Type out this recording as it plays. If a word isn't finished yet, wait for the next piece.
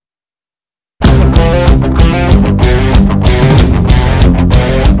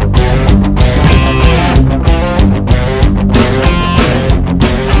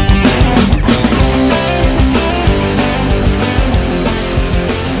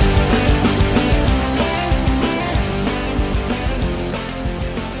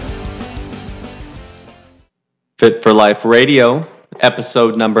for Life Radio,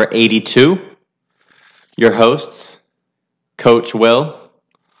 episode number 82. Your hosts, Coach Will.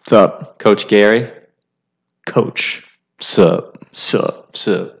 What's up? Coach Gary. Coach. Sup. Sup,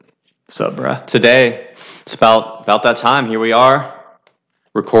 bruh. Today, it's about that time. Here we are,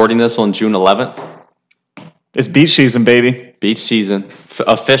 recording this on June 11th. It's beach season, baby. Beach season.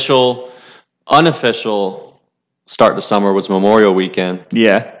 Official, unofficial start to summer was Memorial Weekend.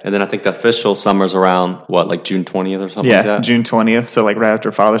 Yeah. And then I think the official summer's around, like June 20th or something like that? Yeah, June 20th, so like right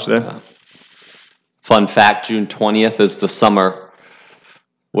after Father's Day. Fun fact, June 20th is the summer,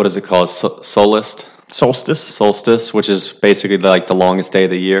 what is it called? Solstice, which is basically like the longest day of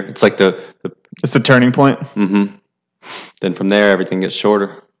the year. It's like it's the turning point. Mm-hmm. Then from there, everything gets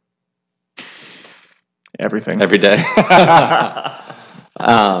shorter. Everything. Every day.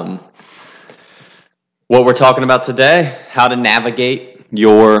 What we're talking about today, how to navigate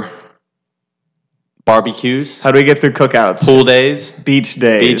your barbecues. How do we get through cookouts? Pool days. Beach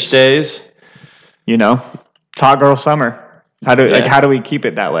days. You know, hot girl summer. How do we keep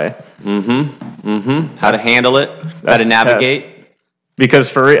it that way? How to handle it. How to navigate.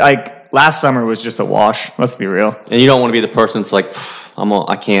 Because last summer was just a wash. Let's be real. And you don't want to be the person that's like, I'm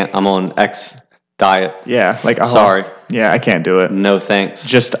on X diet. Yeah, like sorry. Yeah, I can't do it. No thanks.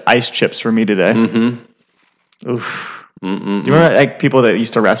 Just ice chips for me today. Oof. Do you remember like people that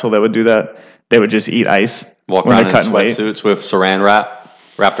used to wrestle that would do that? They would just eat ice. Walk around in sweatsuits with saran wrap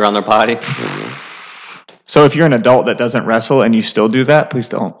wrapped around their body. So if you're an adult that doesn't wrestle and you still do that, please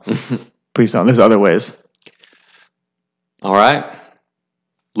don't. Please don't. There's other ways. All right.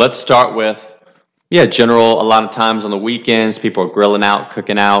 Let's start with, general. A lot of times on the weekends, people are grilling out,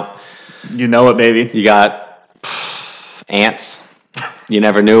 cooking out. You know it, baby. You got aunts you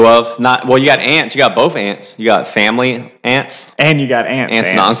never knew of. You got aunts. You got both aunts. You got family aunts. And you got aunts. Aunts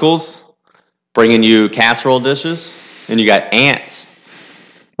and uncles bringing you casserole dishes. And you got aunts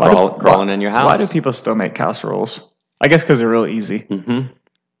crawling in your house. Why do people still make casseroles? I guess because they're real easy. Mm-hmm.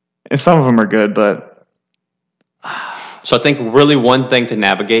 And some of them are good, but... So I think really one thing to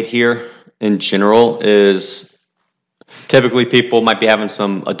navigate here in general is typically people might be having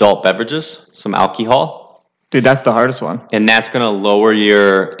some adult beverages, some alcohol. Dude, that's the hardest one. And that's going to lower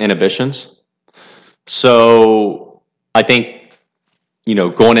your inhibitions. So I think,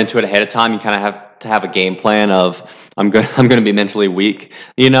 going into it ahead of time, you kind of have to have a game plan of, I'm going to be mentally weak,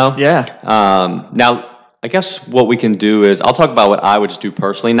 Yeah. Now, I guess what we can do is, I'll talk about what I would just do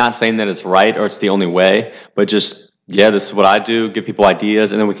personally, not saying that it's right or it's the only way, but just, this is what I do, give people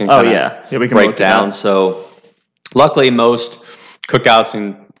ideas, and then we can we can break down. So luckily, most cookouts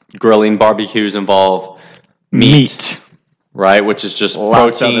and grilling barbecues involve meat, right? Which is just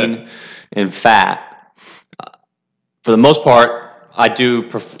protein and fat. For the most part, I do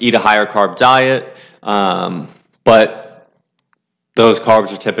eat a higher carb diet, but those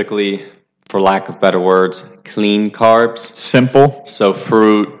carbs are typically, for lack of better words, clean carbs. Simple. So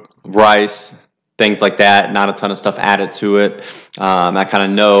fruit, rice, things like that, not a ton of stuff added to it. I kind of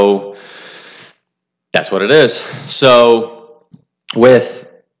know that's what it is. So with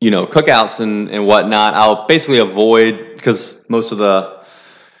cookouts and whatnot, I'll basically avoid, because most of the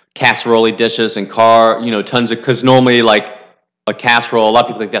casserole dishes and because normally like a casserole, a lot of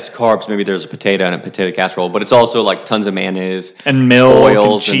people think that's carbs. Maybe there's a potato and a potato casserole, but it's also like tons of mayonnaise and milk,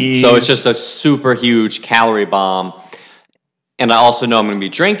 oils, and cheese. So it's just a super huge calorie bomb. And I also know I'm going to be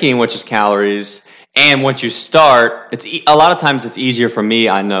drinking, which is calories. And once you start, a lot of times it's easier for me,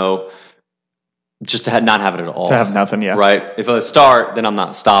 I know, just to not have it at all. To have nothing, yeah. Right? If I start, then I'm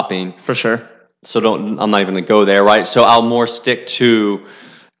not stopping. For sure. So I'm not even going to go there, right? So I'll more stick to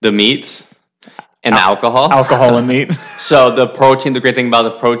the meats and the alcohol. Alcohol and meat. So the great thing about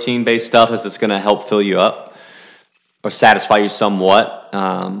the protein-based stuff is it's going to help fill you up or satisfy you somewhat.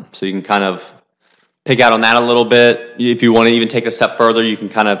 So you can kind of pick out on that a little bit. If you want to even take a step further, you can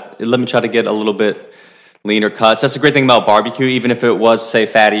let me try to get a little bit leaner cuts. That's the great thing about barbecue, even if it was, say,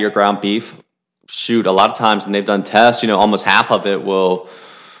 fatty or ground beef. Shoot, a lot of times when they've done tests, almost half of it will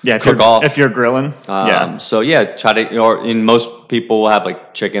cook off. If you're grilling. So try to, or most people will have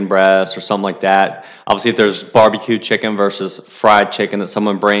like chicken breast or something like that. Obviously, if there's barbecue chicken versus fried chicken that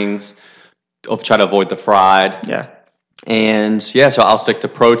someone brings, I'll try to avoid the fried. Yeah. And so I'll stick to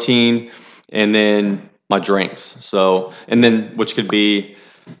protein and then my drinks. So, and then which could be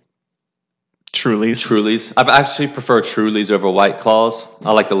Trulies. I actually prefer Trulies over White Claws.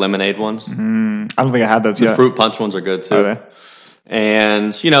 I like the lemonade ones. I don't think I had those yet. The fruit punch ones are good too. Are they?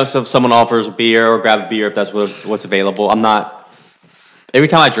 And so if someone offers beer or grab a beer if that's what's available, I'm not. Every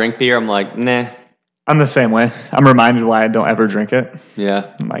time I drink beer, I'm like, nah. I'm the same way. I'm reminded why I don't ever drink it.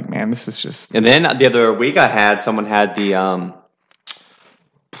 Yeah. I'm like, man, this is just. And then the other week someone had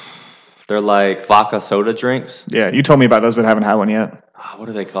they're like vodka soda drinks. Yeah, you told me about those, but haven't had one yet. What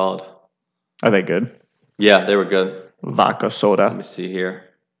are they called? Are they good? Yeah, they were good. Vodka soda. Let me see here.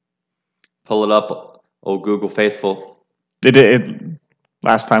 Pull it up, old Google faithful.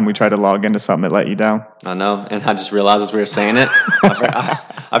 Last time we tried to log into something, it let you down. I know, and I just realized as we were saying it,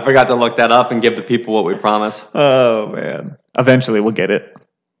 I forgot to look that up and give the people what we promised. Oh, man. Eventually, we'll get it.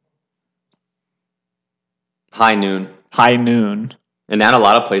 High Noon. High Noon. And now a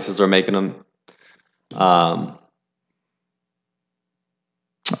lot of places are making them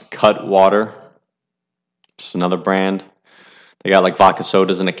Cut Water. Just another brand. They got like vodka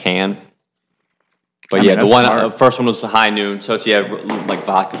sodas in a can. But the first one was the High Noon. So it's like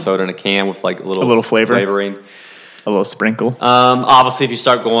vodka soda in a can with like a little flavoring. A little sprinkle. Obviously, if you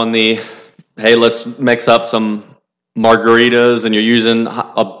start going hey, let's mix up some margaritas and you're using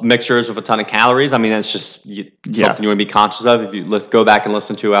mixers with a ton of calories, I mean, that's just something you want to be conscious of. Let's go back and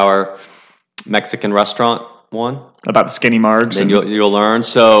listen to our Mexican restaurant one. About the skinny margs. Then you'll learn.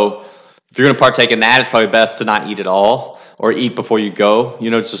 So if you're going to partake in that, it's probably best to not eat at all or eat before you go.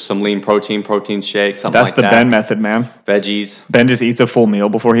 Just some lean protein shake, something like that. That's the Ben method, man. Veggies. Ben just eats a full meal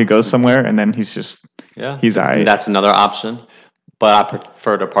before he goes somewhere, and then he's all right. That's another option. But I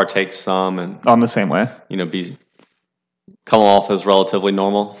prefer to partake some and I'm the same way. Come off as relatively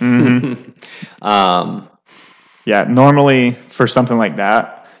normal. Mm-hmm. Yeah, normally for something like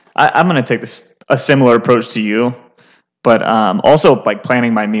that, I'm going to take a similar approach to you, but also like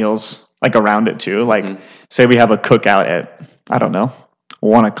planning my meals like around it too. Like say we have a cookout at, I don't know,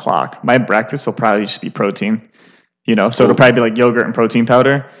 1:00. My breakfast will probably just be protein, so it'll probably be like yogurt and protein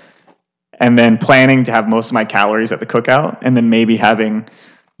powder. And then planning to have most of my calories at the cookout, and then maybe having,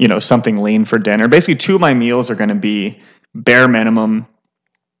 something lean for dinner. Basically, 2 of my meals are going to be bare minimum,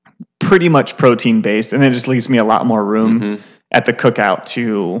 pretty much protein based, and it just leaves me a lot more room at the cookout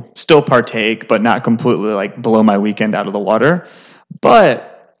to still partake, but not completely like blow my weekend out of the water.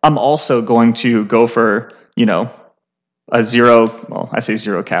 But I'm also going to go for, a zero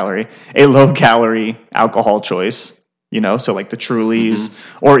calorie, a low calorie alcohol choice. So like the Trulies,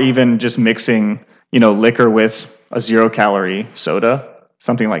 or even just mixing, liquor with a 0 calorie soda,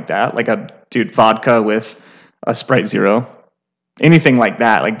 something like that. Like vodka with a Sprite Zero, anything like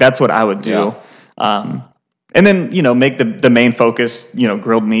that. Like that's what I would do. Yeah. And then, make the main focus,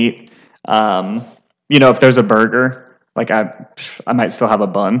 grilled meat. If there's a burger, like I might still have a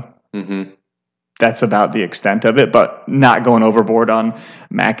bun. Mm-hmm. That's about the extent of it, but not going overboard on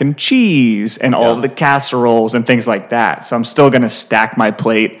mac and cheese and all of the casseroles and things like that. So I'm still going to stack my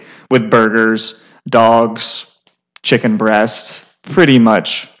plate with burgers, dogs, chicken breast, pretty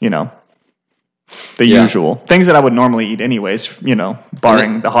much, the usual things that I would normally eat anyways,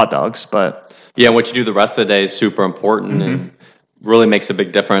 barring the hot dogs. But what you do the rest of the day is super important and really makes a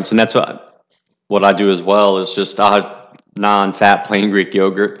big difference. And that's what I do as well is just non-fat plain Greek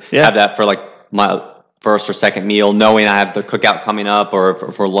yogurt. Have that for like my first or second meal, knowing I have the cookout coming up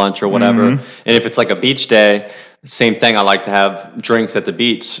or for lunch or whatever. And if it's like a beach day, same thing. I like to have drinks at the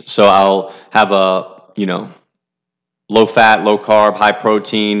beach. So I'll have a, low fat, low carb, high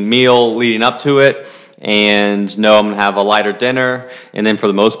protein meal leading up to it. And know I'm going to have a lighter dinner. And then for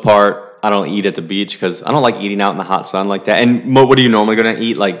the most part, I don't eat at the beach because I don't like eating out in the hot sun like that. And what are you normally going to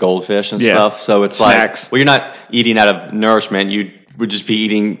eat? Like goldfish and stuff. So it's snacks. Like, well, you're not eating out of nourishment. You would just be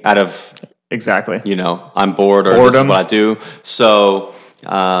eating out of... Exactly. I'm bored or this is what I do. So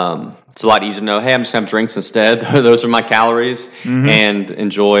it's a lot easier to know, hey, I'm just going to have drinks instead. Those are my calories and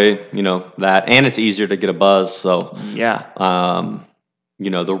enjoy, that. And it's easier to get a buzz. So,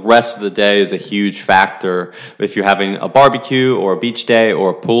 the rest of the day is a huge factor. If you're having a barbecue or a beach day or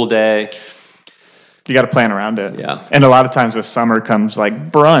a pool day, you got to plan around it. Yeah. And a lot of times with summer comes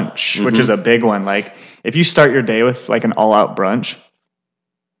like brunch, which is a big one. Like if you start your day with like an all-out brunch,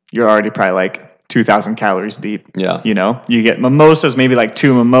 you're already probably like 2,000 calories deep. Yeah. You get mimosas, maybe like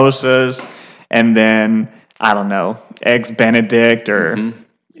 2 mimosas, and then, I don't know, eggs Benedict, or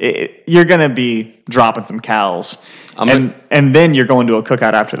you're going to be dropping some calories. And then you're going to a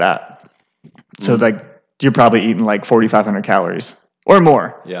cookout after that. So like you're probably eating like 4,500 calories or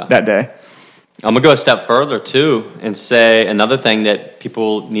more that day. I'm going to go a step further too and say another thing that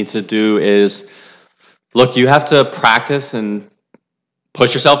people need to do is, look, you have to practice and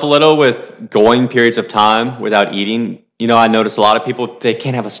push yourself a little with going periods of time without eating, I notice a lot of people, they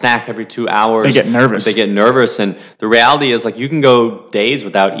can't have a snack every 2 hours. They get nervous. And the reality is, like, you can go days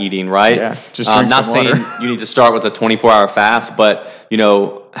without eating, right? Yeah, just drink not some saying water. you need to start with a 24-hour fast, but,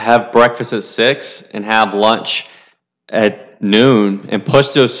 have breakfast at 6 and have lunch at noon and push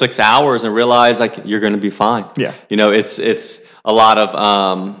those 6 hours and realize, like, you're going to be fine. Yeah. It's a lot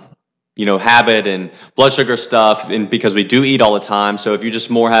of, habit and blood sugar stuff, and because we do eat all the time. So if you just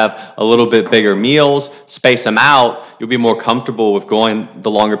more have a little bit bigger meals, space them out, you'll be more comfortable with going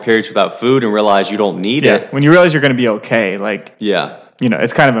the longer periods without food and realize you don't need it. When you realize you're going to be okay, like, Yeah.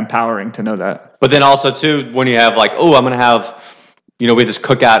 It's kind of empowering to know that. But then also too, when you have like, I'm going to have, we just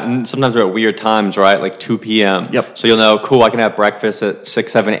cook out, and sometimes we're at weird times, right? Like 2 p.m. Yep. So you'll know, cool, I can have breakfast at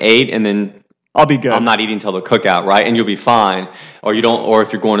 6, 7, 8, and then I'll be good. I'm not eating till the cookout, right? And you'll be fine. Or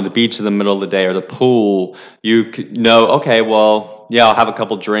if you're going to the beach in the middle of the day or the pool, you know, okay, well, yeah, I'll have a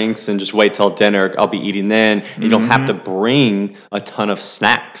couple drinks and just wait till dinner. I'll be eating then. And you don't have to bring a ton of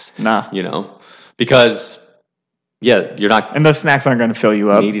snacks. Nah. Because, you're not. And those snacks aren't going to fill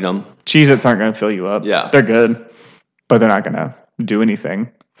you up. Eating them. Cheez-Its aren't going to fill you up. Yeah. They're good, but they're not going to do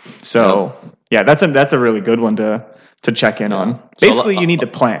anything. So, that's a really good one to check in on. Basically, you need to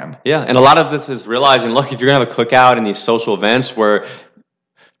plan. Yeah, and a lot of this is realizing, look, if you're going to have a cookout and these social events where,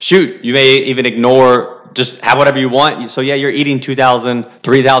 shoot, you may even ignore, just have whatever you want. So, you're eating 2,000,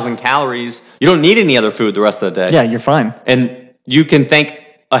 3,000 calories. You don't need any other food the rest of the day. Yeah, you're fine. And you can think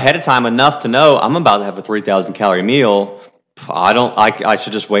ahead of time enough to know, I'm about to have a 3,000 calorie meal. I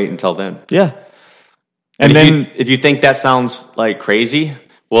should just wait until then. Yeah. And then if you think that sounds like crazy,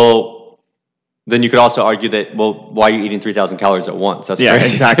 well, then you could also argue that, well, why are you eating 3,000 calories at once? That's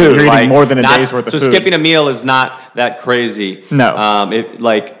crazy. Exactly. Too. You're eating more than a day's worth of food. So skipping a meal is not that crazy. No.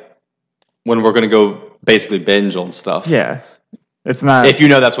 When we're going to go basically binge on stuff. Yeah. It's not. If you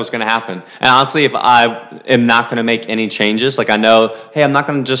know that's what's going to happen. And honestly, if I am not going to make any changes, like I know, hey, I'm not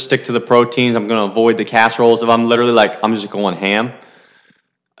going to just stick to the proteins. I'm going to avoid the casseroles. If I'm literally I'm just going ham,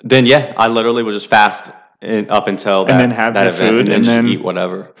 then I literally will just fast up until that, and then have that your event, food, and then just eat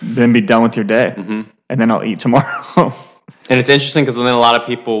whatever. Then be done with your day, mm-hmm. and then I'll eat tomorrow. And it's interesting because then a lot of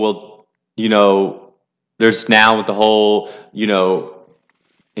people will, there's now with the whole,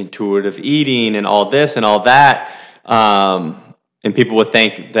 intuitive eating and all this and all that, and people would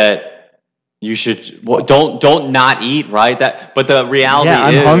think that you should don't not eat, right? But the reality is,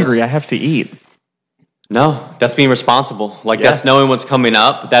 I'm hungry. I have to eat. No, that's being responsible. That's knowing what's coming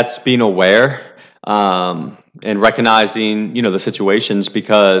up. That's being aware. And recognizing, the situations,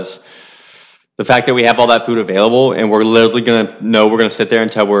 because the fact that we have all that food available and we're literally we're going to sit there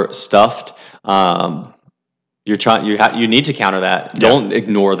until we're stuffed. You need to counter that. Yeah. Don't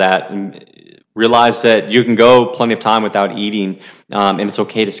ignore that, and realize that you can go plenty of time without eating, and it's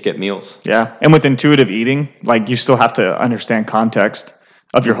okay to skip meals. Yeah. And with intuitive eating, you still have to understand context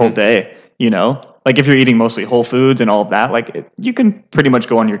of your whole day, if you're eating mostly whole foods and all of that, you can pretty much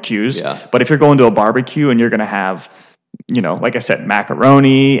go on your cues. Yeah. But if you're going to a barbecue and you're going to have, like I said,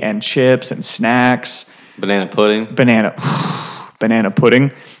 macaroni and chips and snacks. Banana pudding. Banana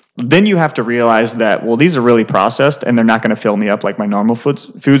pudding. Then you have to realize that, well, these are really processed and they're not going to fill me up like my normal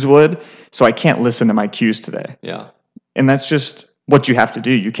foods would. So I can't listen to my cues today. Yeah. And that's just what you have to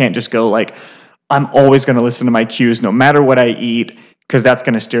do. You can't just go I'm always going to listen to my cues no matter what I eat, because that's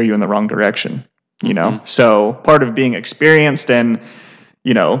going to steer you in the wrong direction. Mm-hmm. So part of being experienced and,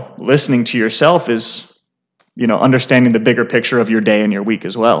 listening to yourself is, understanding the bigger picture of your day and your week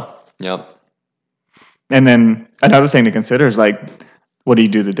as well. Yep. And then another thing to consider is what do you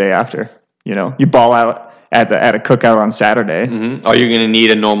do the day after? You ball out at a cookout on Saturday. Mm-hmm. Are you going to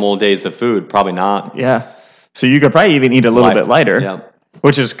need a normal days of food? Probably not. Yeah. So you could probably even eat a little bit lighter,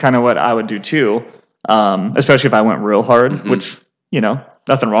 which is kind of what I would do too. Especially if I went real hard, mm-hmm. which,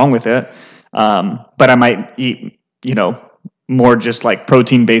 nothing wrong with it. But I might eat, more just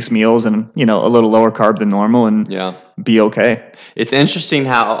protein-based meals and, a little lower carb than normal and be okay. It's interesting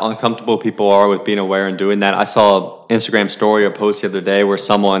how uncomfortable people are with being aware and doing that. I saw an Instagram story or post the other day where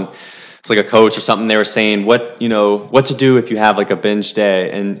someone, it's like a coach or something, they were saying what to do if you have a binge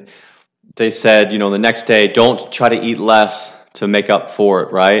day. And they said, the next day, don't try to eat less to make up for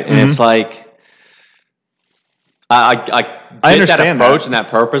it, right? And it's I get that approach and that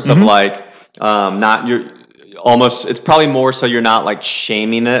purpose of not you're almost, it's probably more so you're not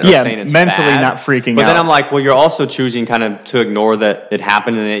shaming it or saying it's mentally bad, not freaking out. But then I'm well, you're also choosing kind of to ignore that it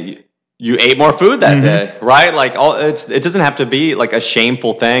happened and that you ate more food that day, right? It doesn't have to be a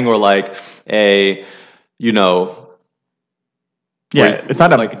shameful thing or a it's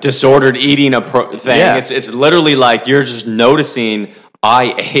not a disordered eating thing. Yeah. It's literally you're just noticing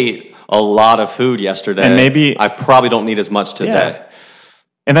I ate a lot of food yesterday. And maybe I probably don't need as much today. Yeah.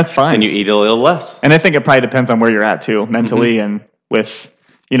 And that's fine. And you eat a little less. And I think it probably depends on where you're at too, mentally, and with,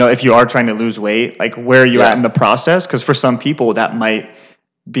 if you are trying to lose weight, like where are you at in the process? Because for some people that might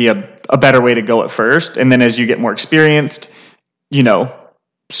be a better way to go at first. And then as you get more experienced,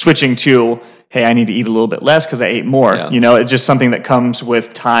 switching to, hey, I need to eat a little bit less because I ate more. Yeah. It's just something that comes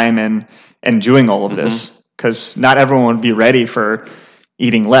with time and doing all of this, because not everyone would be ready for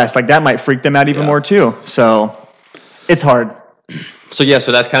eating less. Like that might freak them out even more too. So it's hard. So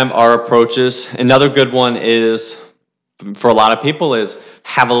that's kind of our approaches. Another good one is, for a lot of people, is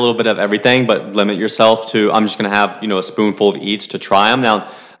have a little bit of everything, but limit yourself to, I'm just going to have, a spoonful of each to try them.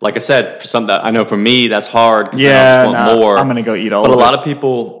 Now, like I said, for some, I know for me, that's hard. Yeah, I just want more. I'm going to go eat all of it. But a lot of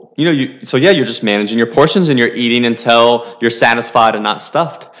people, you're just managing your portions and you're eating until you're satisfied and not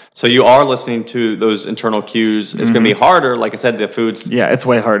stuffed. So you are listening to those internal cues. It's going to be harder. Like I said, the foods. Yeah, it's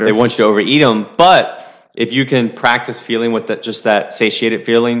way harder. They want you to overeat them. But if you can practice feeling what that satiated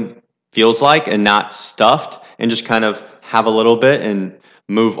feeling feels like and not stuffed, and just kind of have a little bit and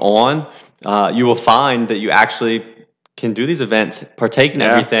move on, you will find that you actually can do these events, partake in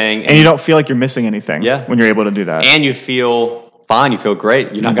everything. And you don't feel like you're missing anything when you're able to do that. And you feel fine. You feel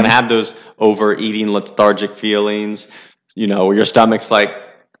great. You're not going to have those overeating, lethargic feelings, where your stomach's like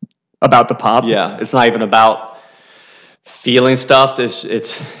about to pop. Yeah, it's not even about feeling stuffed.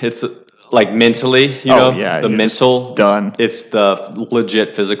 It's like mentally, the mental done. It's the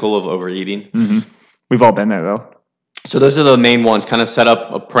legit physical of overeating. Mm-hmm. We've all been there though. So those are the main ones. Kind of set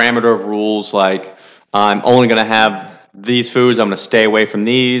up a parameter of rules, like I'm only going to have these foods. I'm going to stay away from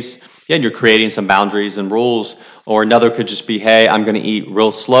these. Yeah, and you're creating some boundaries and rules. Or another could just be, hey, I'm going to eat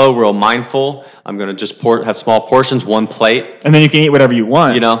real slow, real mindful. I'm going to just have small portions, one plate. And then you can eat whatever you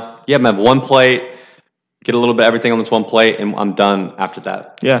want. I'm have one plate, get a little bit of everything on this one plate, and I'm done after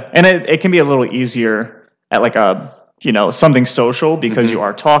that. Yeah, and it can be a little easier at like something social, because you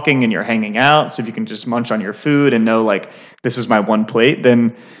are talking and you're hanging out. So if you can just munch on your food and know like, this is my one plate,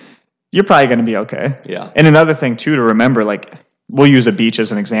 then you're probably going to be okay. Yeah. And another thing too to remember, like we'll use a beach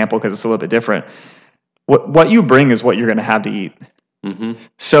as an example because it's a little bit different. What you bring is what you're going to have to eat. Mm-hmm.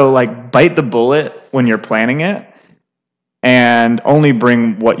 So like bite the bullet when you're planning it, and only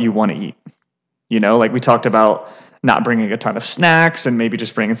bring what you want to eat. Like we talked about not bringing a ton of snacks and maybe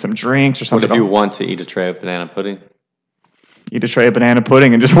just bringing some drinks or something. What if you want to eat a tray of banana pudding? Eat a tray of banana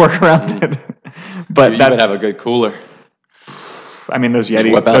pudding and just work around it. But you would have a good cooler. I mean, those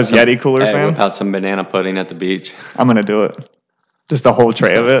Yeti coolers, man. Whip out some banana pudding at the beach. I'm going to do it. Just the whole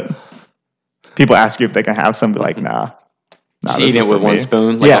tray of it. People ask you if they can have some, be like, nah. Just eat it with one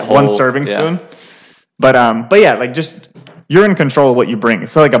spoon? One serving spoon. But yeah, like just, you're in control of what you bring.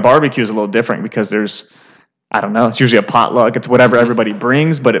 So like a barbecue is a little different because there's, I don't know, it's usually a potluck. It's whatever everybody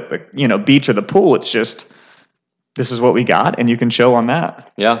brings. But at the, beach or the pool, it's just, this is what we got, and you can chill on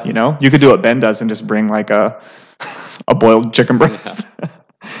that. Yeah. You could do what Ben does and just bring like a boiled chicken breast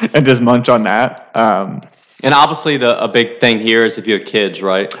and just munch on that. And obviously a big thing here is if you have kids,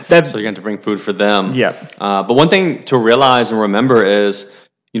 right? So you're going to bring food for them. Yeah. But one thing to realize and remember is,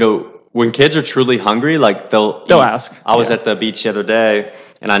 when kids are truly hungry, like they'll ask. I was at the beach the other day,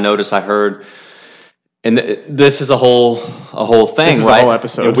 and I heard, and this is a whole thing, this is right? A whole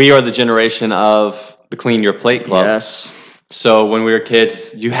episode. We are the generation of the Clean Your Plate Club. Yes. So when we were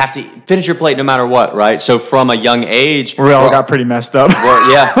kids, you have to finish your plate no matter what, right? So from a young age, we all got pretty messed up.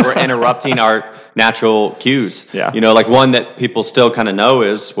 we're interrupting our natural cues. Yeah. Like one that people still kind of know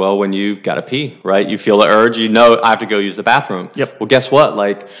is, well, when you got to pee, right? You feel the urge, I have to go use the bathroom. Yep. Well, guess what?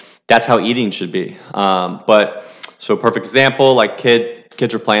 Like that's how eating should be. But so a perfect example, like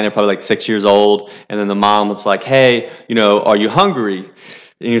kids were playing, they're probably like 6 years old. And then the mom was like, hey, are you hungry? And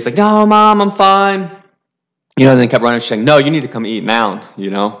he was like, no, Mom, I'm fine. And then kept running. She's like, no, you need to come eat now,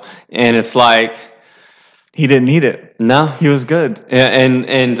 And it's like, he didn't need it. No, he was good. And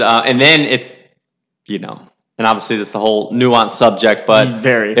then it's, and obviously this is a whole nuanced subject, but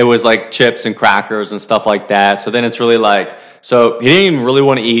it was like chips and crackers and stuff like that. So then it's really like, so he didn't even really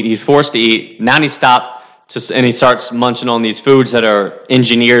want to eat. He's forced to eat. Now he stopped and he starts munching on these foods that are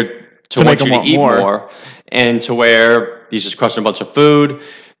engineered to want you to eat more, and to where he's just crushing a bunch of food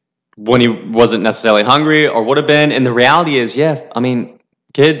when he wasn't necessarily hungry or would have been. And the reality is,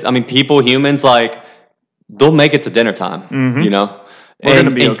 people, humans, like they'll make it to dinner time, We're going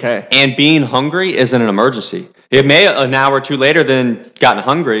to be okay. And being hungry isn't an emergency. It may an hour or two later then gotten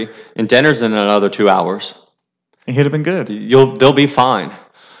hungry, and dinner's in another 2 hours. It would have been good. They'll be fine.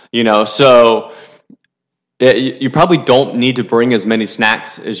 So you probably don't need to bring as many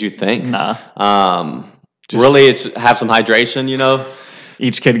snacks as you think. Nah. Really, it's have some hydration,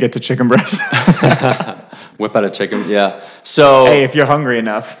 Each kid gets a chicken breast. Whip out a chicken. Yeah. So hey, if you're hungry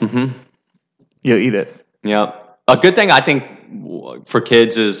enough, you'll eat it. Yeah. A good thing I think for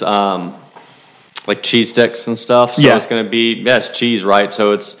kids is like cheese sticks and stuff. So it's going to be, it's cheese, right?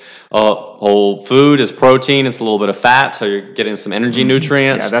 So it's whole food, it's protein, it's a little bit of fat. So you're getting some energy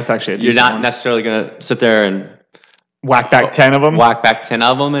nutrients. Yeah, that's actually a You're decent not one. necessarily going to sit there and whack back 10 of them.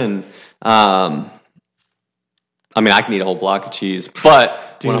 And I mean, I can eat a whole block of cheese,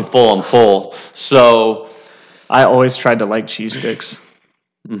 but when I'm full, I'm full. So I always tried to like cheese sticks.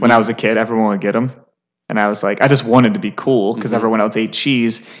 When I was a kid, everyone would get them. And I was like, I just wanted to be cool because everyone else ate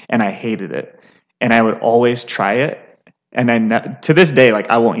cheese and I hated it. And I would always try it. And then to this day, like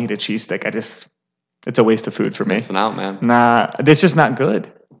I won't eat a cheese stick. It's a waste of food for me. Missing out, man. Nah, it's just not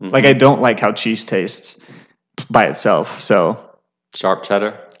good. Like I don't like how cheese tastes by itself. So sharp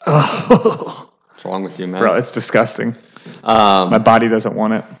cheddar. Oh. What's wrong with you, man? Bro, it's disgusting. My body doesn't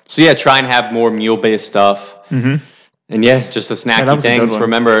want it. So yeah, try and have more meal-based stuff. And yeah, just the snacky things.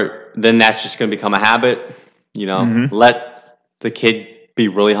 Remember, then that's just going to become a habit. You know, let the kid be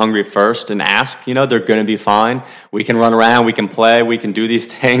really hungry first and ask. You know, they're going to be fine. We can run around, we can play, we can do these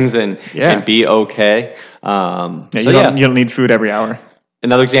things and be okay. You don't need food every hour.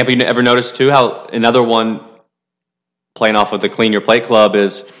 Another example you ever noticed too, how another one playing off of the Clean Your Plate Club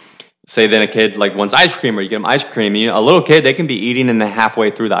is, say then a kid like wants ice cream or you get them ice cream. You know, a little kid, they can be eating and then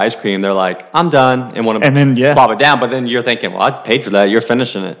halfway through the ice cream, they're like, I'm done and want to plop it down. But then you're thinking, well, I paid for that. You're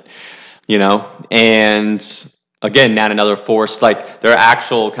finishing it, you know? And again, not another force, like their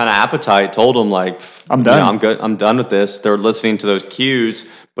actual kind of appetite told them like, I'm done. You know, I'm good. I'm done with this. They're listening to those cues,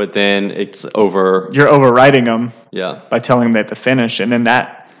 but then it's over. You're overriding them by telling them they have to finish. And then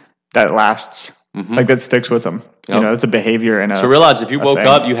that lasts. Like that sticks with them. Yep. You know, it's a behavior. So realize if you woke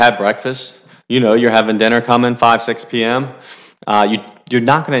up, you had breakfast, you know, you're having dinner coming 5, 6 p.m. You're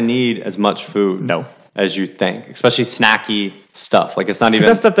not going to need as much food as you think, especially snacky stuff. Like it's not even.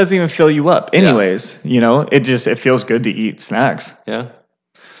 That stuff doesn't even fill you up anyways. You know, it feels good to eat snacks. Yeah.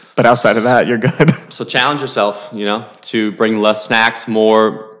 But outside of that, you're good. So challenge yourself, you know, to bring less snacks,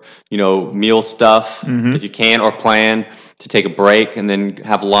 more, you know, meal stuff if you can, or plan to take a break and then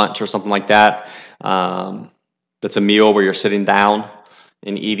have lunch or something like that. That's a meal where you're sitting down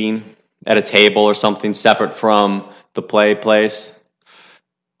and eating at a table or something separate from the play place.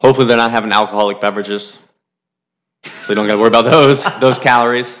 Hopefully they're not having alcoholic beverages, so you don't got to worry about those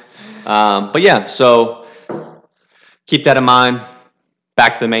calories. But yeah, so keep that in mind.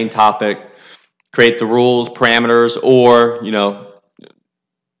 Back to the main topic. Create the rules, parameters, or, you know,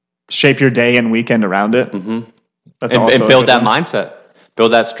 shape your day and weekend around it. And build that mindset.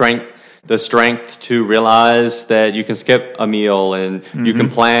 Build that strength. The strength to realize that you can skip a meal and you can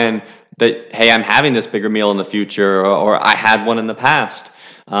plan that, hey, I'm having this bigger meal in the future, or I had one in the past.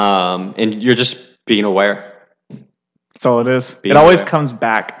 And you're just being aware. That's all it is. It always comes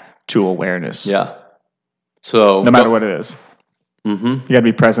back to awareness. Yeah. So no matter what it is. You got to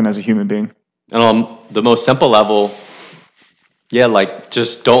be present as a human being. And on the most simple level, like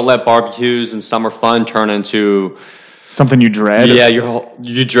just don't let barbecues and summer fun turn into something you dread. Yeah,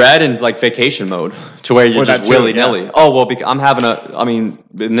 you dread in like vacation mode to where you're just willy-nilly. Yeah. Oh, well, I'm having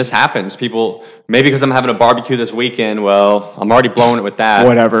and this happens. People, maybe because I'm having a barbecue this weekend, well, I'm already blowing it with that.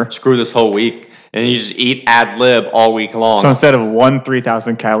 Whatever. Screw this whole week. And you just eat ad lib all week long. So instead of one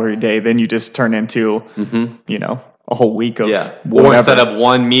 3,000 calorie day, then you just turn into, you know, a whole week of whatever. Or instead of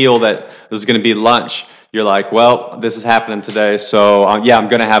one meal that was going to be lunch, you're like, well, this is happening today, so I'm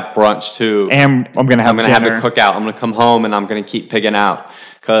going to have brunch too. And I'm going to have the cookout. I'm going to come home and I'm going to keep pigging out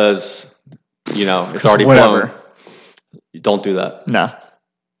because, you know, it's already blown. Don't do that. No.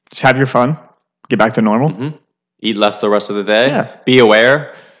 Just have your fun. Get back to normal. Eat less the rest of the day. Yeah. Be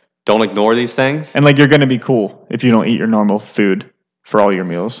aware. Don't ignore these things. And like you're going to be cool if you don't eat your normal food for all your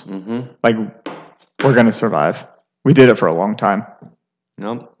meals. Like we're going to survive. We did it for a long time.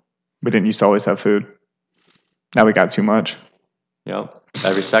 Nope. We didn't used to always have food. Now we got too much. Yep.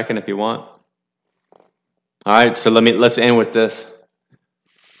 Every second if you want. All right, so let's end with this.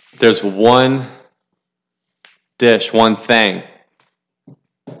 There's one dish, one thing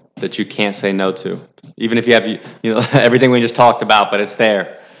that you can't say no to. Even if you have everything we just talked about, but it's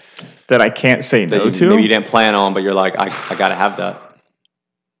there. That I can't say no to? Maybe you didn't plan on, but you're like, I got to have that.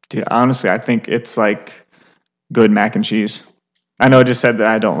 Dude, honestly, I think it's like good mac and cheese. I know I just said that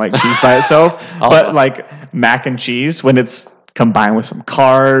I don't like cheese by itself, but like mac and cheese, when it's combined with some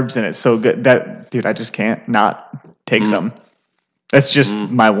carbs and it's so good that, dude, I just can't not take some. That's just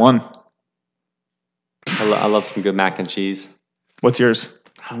my one. I love some good mac and cheese. What's yours?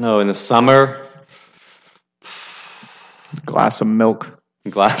 I don't know. In the summer, glass of milk.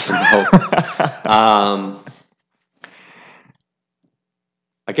 glass of milk.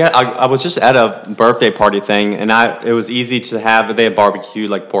 I was just at a birthday party thing, and it was easy to have. They had barbecue,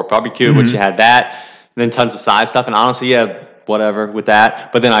 like pork barbecue, which you had that, and then tons of side stuff. And honestly, yeah, whatever with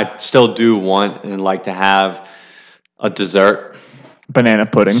that. But then I still do want and like to have a dessert, banana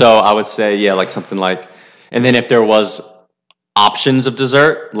pudding. So I would say, yeah, like something like. And then if there was options of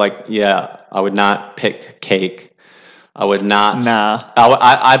dessert, like I would not pick cake. I would not. Nah.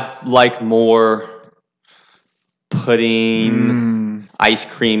 I like more pudding, ice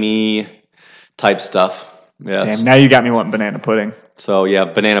creamy type stuff. Yeah. Damn, now you got me wanting banana pudding. So yeah,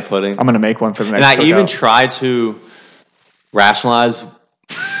 banana pudding. I'm gonna make one for the next. And I even try to rationalize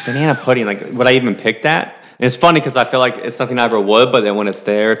banana pudding. Like, would I even pick that? And it's funny because I feel like it's nothing I ever would, but then when it's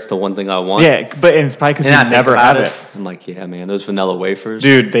there, it's the one thing I want. Yeah, but it's probably because you never had it. I'm like, yeah, man, those vanilla wafers,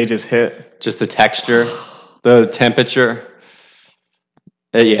 dude, they just hit. Just the texture, the temperature.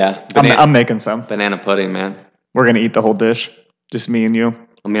 Yeah, I'm making some banana pudding, man. We're gonna eat the whole dish, just me and you.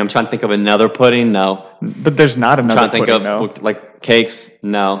 I mean, I'm trying to think of another pudding. No, but there's not another. I'm trying to think of like cakes.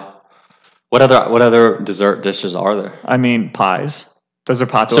 No. What other dessert dishes are there? I mean, pies. Those are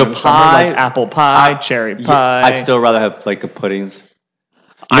popular. So pie, like apple pie, cherry pie. I'd still rather have like the puddings.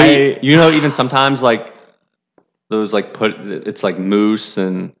 Even sometimes like those like it's like mousse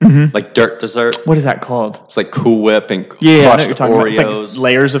and like dirt dessert. What is that called? It's like Cool Whip and crushed Oreos. It's like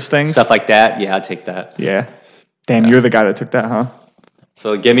layers of things, stuff like that. Yeah, I'd take that. Yeah. Damn, you're the guy that took that, huh?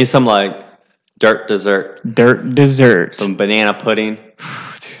 So give me some like dirt dessert. Dirt dessert. Some banana pudding.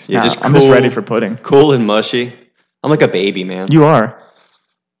 Yeah, I'm just ready for pudding. Cool and mushy. I'm like a baby, man. You are.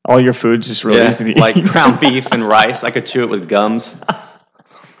 All your food's just really easy to eat. Like ground beef and rice. I could chew it with gums.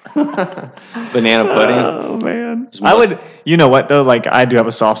 Banana pudding. Oh, man. I would, you know what, though? Like, I do have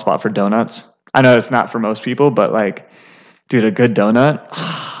a soft spot for donuts. I know it's not for most people, but like, dude, a good donut,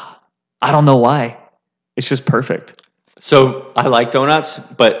 I don't know why. It's just perfect. So I like donuts,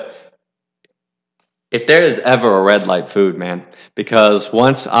 but if there is ever a red light food, man, because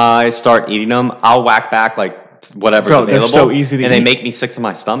once I start eating them, I'll whack back like whatever's available. They're so easy to eat. And they make me sick to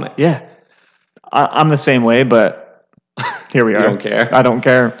my stomach. Yeah. I'm the same way, but here we are. You don't care? I don't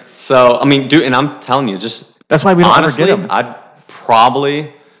care. So, I mean, dude, and I'm telling you, just... That's why we don't honestly, ever get them. I'd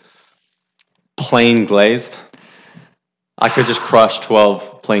probably plain glazed. I could just crush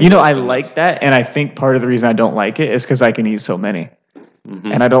 12 plain glazed. I like that, and I think part of the reason I don't like it is because I can eat so many.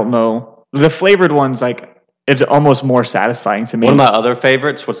 Mm-hmm. And I don't know. The flavored ones, like, it's almost more satisfying to me. One of my other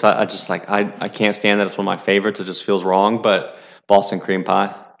favorites, I can't stand that it's one of my favorites. It just feels wrong, but Boston cream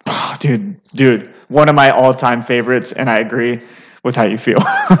pie. Oh, dude, one of my all-time favorites, and I agree with how you feel.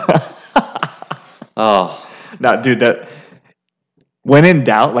 Oh. No, dude, that when in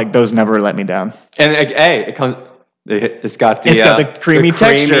doubt, like those never let me down. And hey, it's got the creamy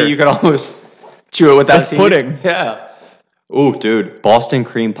texture. You can almost chew it without teeth. Pudding. Yeah. Ooh, dude, Boston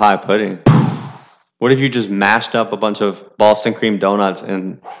cream pie pudding. What if you just mashed up a bunch of Boston cream donuts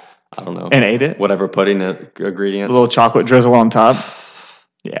and I don't know, and ate it? Whatever pudding ingredients. A little chocolate drizzle on top.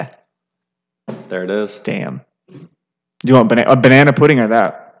 Yeah. There it is. Damn. Do you want a banana pudding or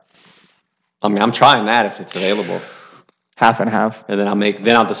that? I mean, I'm trying that if it's available. Half and half. And then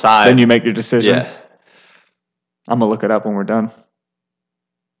I'll decide. Then you make your decision. Yeah. I'm going to look it up when we're done.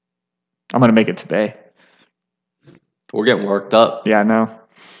 I'm going to make it today. We're getting worked up. Yeah, I know.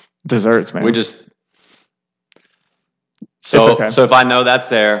 Desserts, man. So if I know that's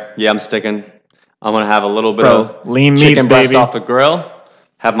there, yeah, I'm sticking. I'm going to have a little bit of lean chicken breast off the grill,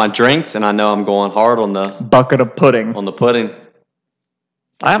 have my drinks, and I know I'm going hard on the bucket of pudding. On the pudding.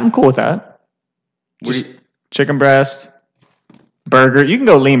 I'm cool with that. Just chicken breast, burger. You can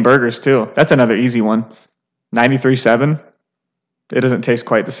go lean burgers too. That's another easy one. 93.7. It doesn't taste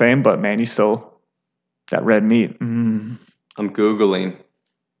quite the same, but man, you still that red meat. I'm Googling.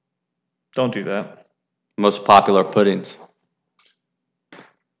 Don't do that. Most popular puddings.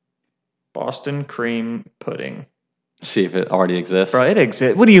 Boston cream pudding. See if it already exists. Bro, it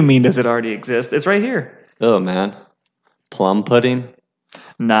exists. What do you mean does it already exist? It's right here. Oh, man. Plum pudding?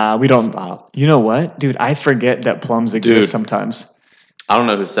 Nah, we don't. Stop. You know what? Dude, I forget that plums exist sometimes. I don't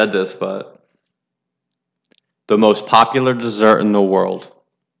know who said this, but the most popular dessert in the world.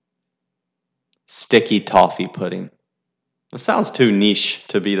 Sticky toffee pudding. It sounds too niche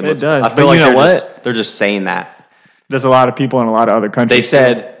to be the most. It does. I feel like they're just saying that. There's a lot of people in a lot of other countries.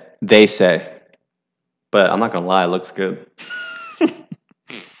 They say. But I'm not going to lie, it looks good.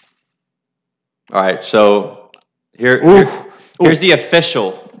 All right, so here's the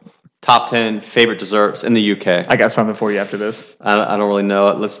official top 10 favorite desserts in the UK. I got something for you after this. I don't really know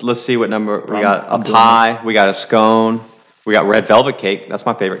it. Let's see what number we got. A pie, we got a scone, We got red velvet cake. That's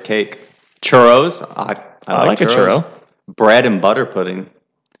my favorite cake. Churros. I like a churro. Bread and butter pudding.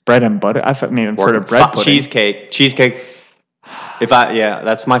 Bread and butter. I've heard of bread pudding. Cheesecake. Cheesecake's.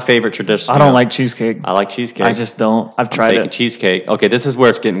 That's my favorite tradition. I don't like cheesecake. I like cheesecake. I just don't. I've tried it. Cheesecake. Okay, this is where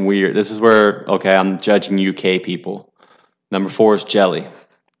it's getting weird. This is where I'm judging UK people. Number 4 is jelly.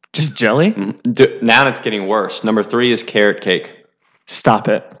 Just jelly? Mm-hmm. Now it's getting worse. Number 3 is carrot cake. Stop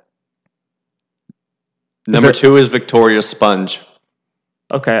it. Number 2 is Victoria sponge.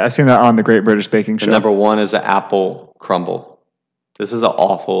 Okay, I seen that on the Great British Baking Show. And number 1 is an apple crumble. This is an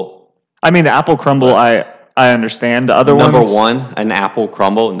awful. I mean, the apple crumble, I understand. The other Number 1, an apple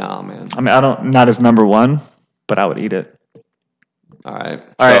crumble. Nah, man. I mean, not as number 1, but I would eat it. All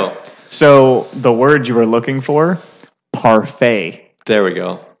right. So the word you were looking for, parfait. There we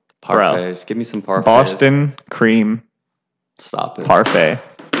go. Parfaits. Give me some parfaits. Boston cream. Stop it. Parfait.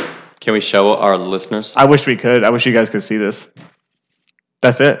 Can we show our listeners? I wish we could. I wish you guys could see this.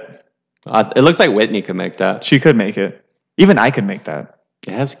 That's it. It looks like Whitney could make that. She could make it. Even I could make that.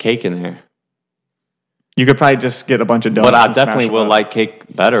 It has cake in there. You could probably just get a bunch of donuts. But I definitely will like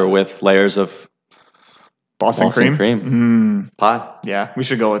cake better with layers of Boston cream. Pie. Yeah, we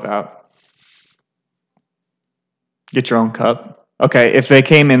should go with that. Get your own cup. Okay, if they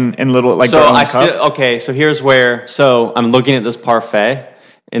came in little like their own cup. So here's where. So I'm looking at this parfait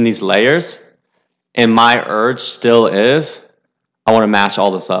in these layers, and my urge still is, I want to mash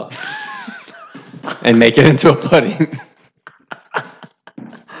all this up and make it into a pudding.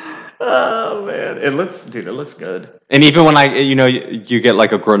 Oh man, it looks good. And even when you get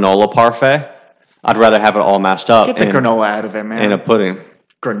like a granola parfait, I'd rather have it all mashed up. Get the granola out of it, man. In a pudding.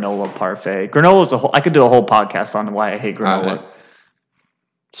 Granola parfait. Granola is I could do a whole podcast on why I hate granola. Right.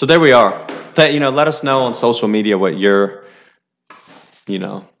 So there we are. Let us know on social media what your,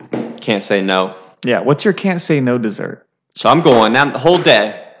 can't say no. Yeah. What's your can't say no dessert? So I'm going now the whole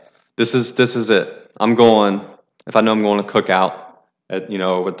day. This is it. I'm going. If I know I'm going to cook out at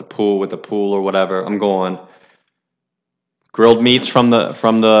with the pool or whatever, I'm going grilled meats from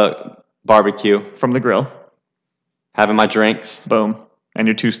the barbecue, from the grill. Having my drinks. Boom. And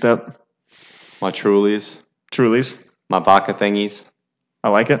your 2-step. My Trulies. My vodka thingies. I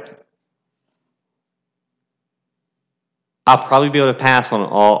like it. I'll probably be able to pass on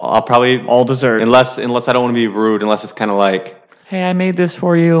all. I'll probably all dessert, unless I don't want to be rude. Unless it's kind of like, hey, I made this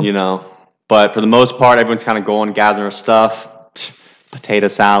for you. But for the most part, everyone's kind of going gathering stuff. Potato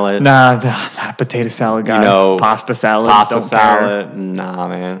salad. Nah, not potato salad guy. Pasta salad. Salad. Nah,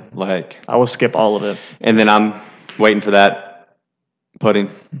 man. Like I will skip all of it. And then I'm waiting for that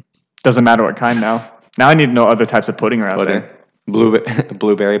pudding. Doesn't matter what kind now. Now I need to know other types of pudding are out there.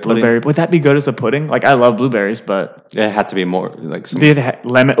 Blueberry pudding. Would that be good as a pudding? Like I love blueberries, but it had to be more like some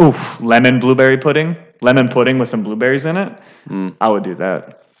lemon. Lemon blueberry pudding. Lemon pudding with some blueberries in it. I would do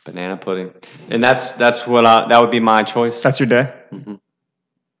that. Banana pudding, and that's what that would be my choice. That's your day. Mm-hmm.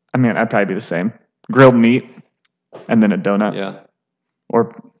 I mean, I'd probably be the same. Grilled meat, and then a donut. Yeah.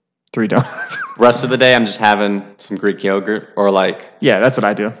 Or 3 donuts. Rest of the day, I'm just having some Greek yogurt or Yeah, that's what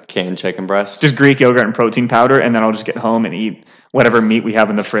I do. Canned chicken breast. Just Greek yogurt and protein powder, and then I'll just get home and eat whatever meat we have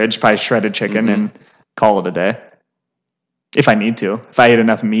in the fridge, probably shredded chicken, and call it a day. If I need to. If I ate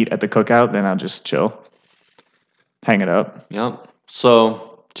enough meat at the cookout, then I'll just chill. Hang it up. Yep. So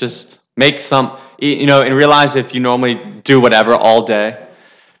just make some, and realize if you normally do whatever all day,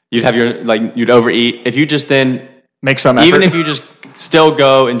 you'd have you'd overeat. If you just then make some effort. Even if you just still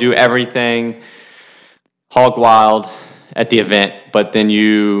go and do everything hog wild at the event, but then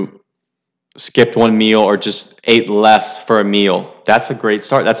you skipped one meal or just ate less for a meal, that's a great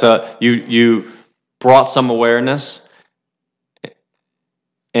start. That's you brought some awareness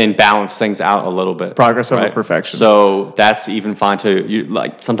and balance things out a little bit. Progress over perfection. So that's even fine too.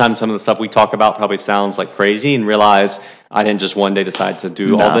 Sometimes some of the stuff we talk about probably sounds like crazy, and realize I didn't just one day decide to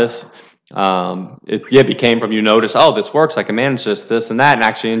do all this. It became from you notice, this works. I can manage this and that, and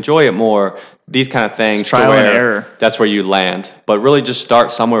actually enjoy it more. These kind of things. It's trial and error. That's where you land. But really, just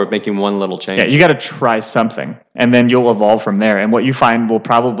start somewhere with making one little change. Yeah, you got to try something, and then you'll evolve from there. And what you find will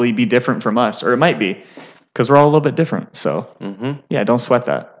probably be different from us, or it might be, because we're all a little bit different. So, yeah, don't sweat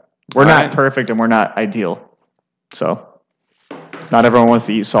that. We're not perfect, and we're not ideal. So, not everyone wants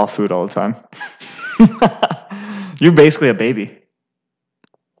to eat soft food all the time. You're basically a baby.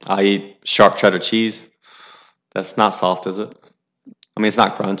 I eat sharp cheddar cheese. That's not soft, is it? I mean, it's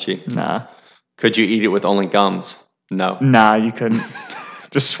not crunchy. Nah. Could you eat it with only gums? No. Nah, you couldn't.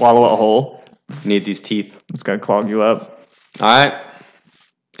 Just swallow it whole. Need these teeth. It's going to clog you up. All right.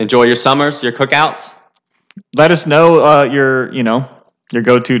 Enjoy your summers, your cookouts. Let us know your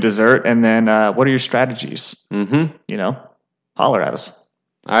go-to dessert, and then what are your strategies? Mm-hmm. holler at us.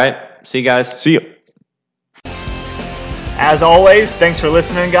 All right. See you guys. See you. As always, thanks for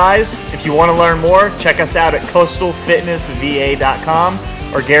listening, guys. If you want to learn more, check us out at coastalfitnessva.com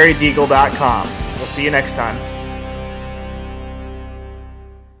or garydeagle.com. We'll see you next time.